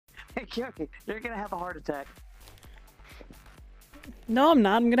You're gonna have a heart attack. No, I'm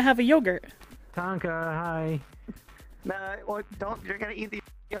not. I'm gonna have a yogurt. Tonka, hi. No, well, don't. You're gonna eat the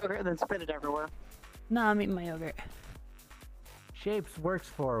yogurt and then spit it everywhere. No, I'm eating my yogurt. Shapes works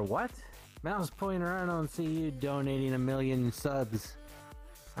for what? Mouse pointer, I don't see you donating 1 million subs.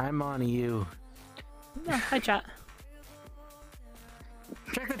 I'm on to you. No, hi chat.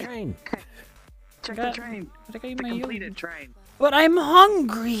 Check the train! Check Got- the train. I think I eat The my completed yogurt. train. But I'm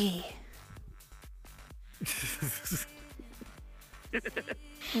hungry.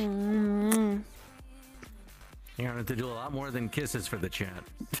 Mm. You're gonna have to do a lot more than kisses for the chat.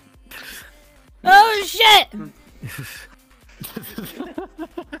 Oh shit!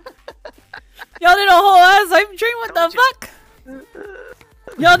 Y'all did a whole ass hype train? What the fuck?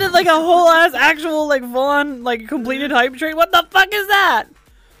 Y'all did like a whole ass actual like full on like completed hype train? What the fuck is that?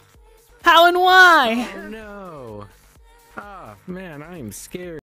 How and why? Oh no! Ah, man, I'm scared.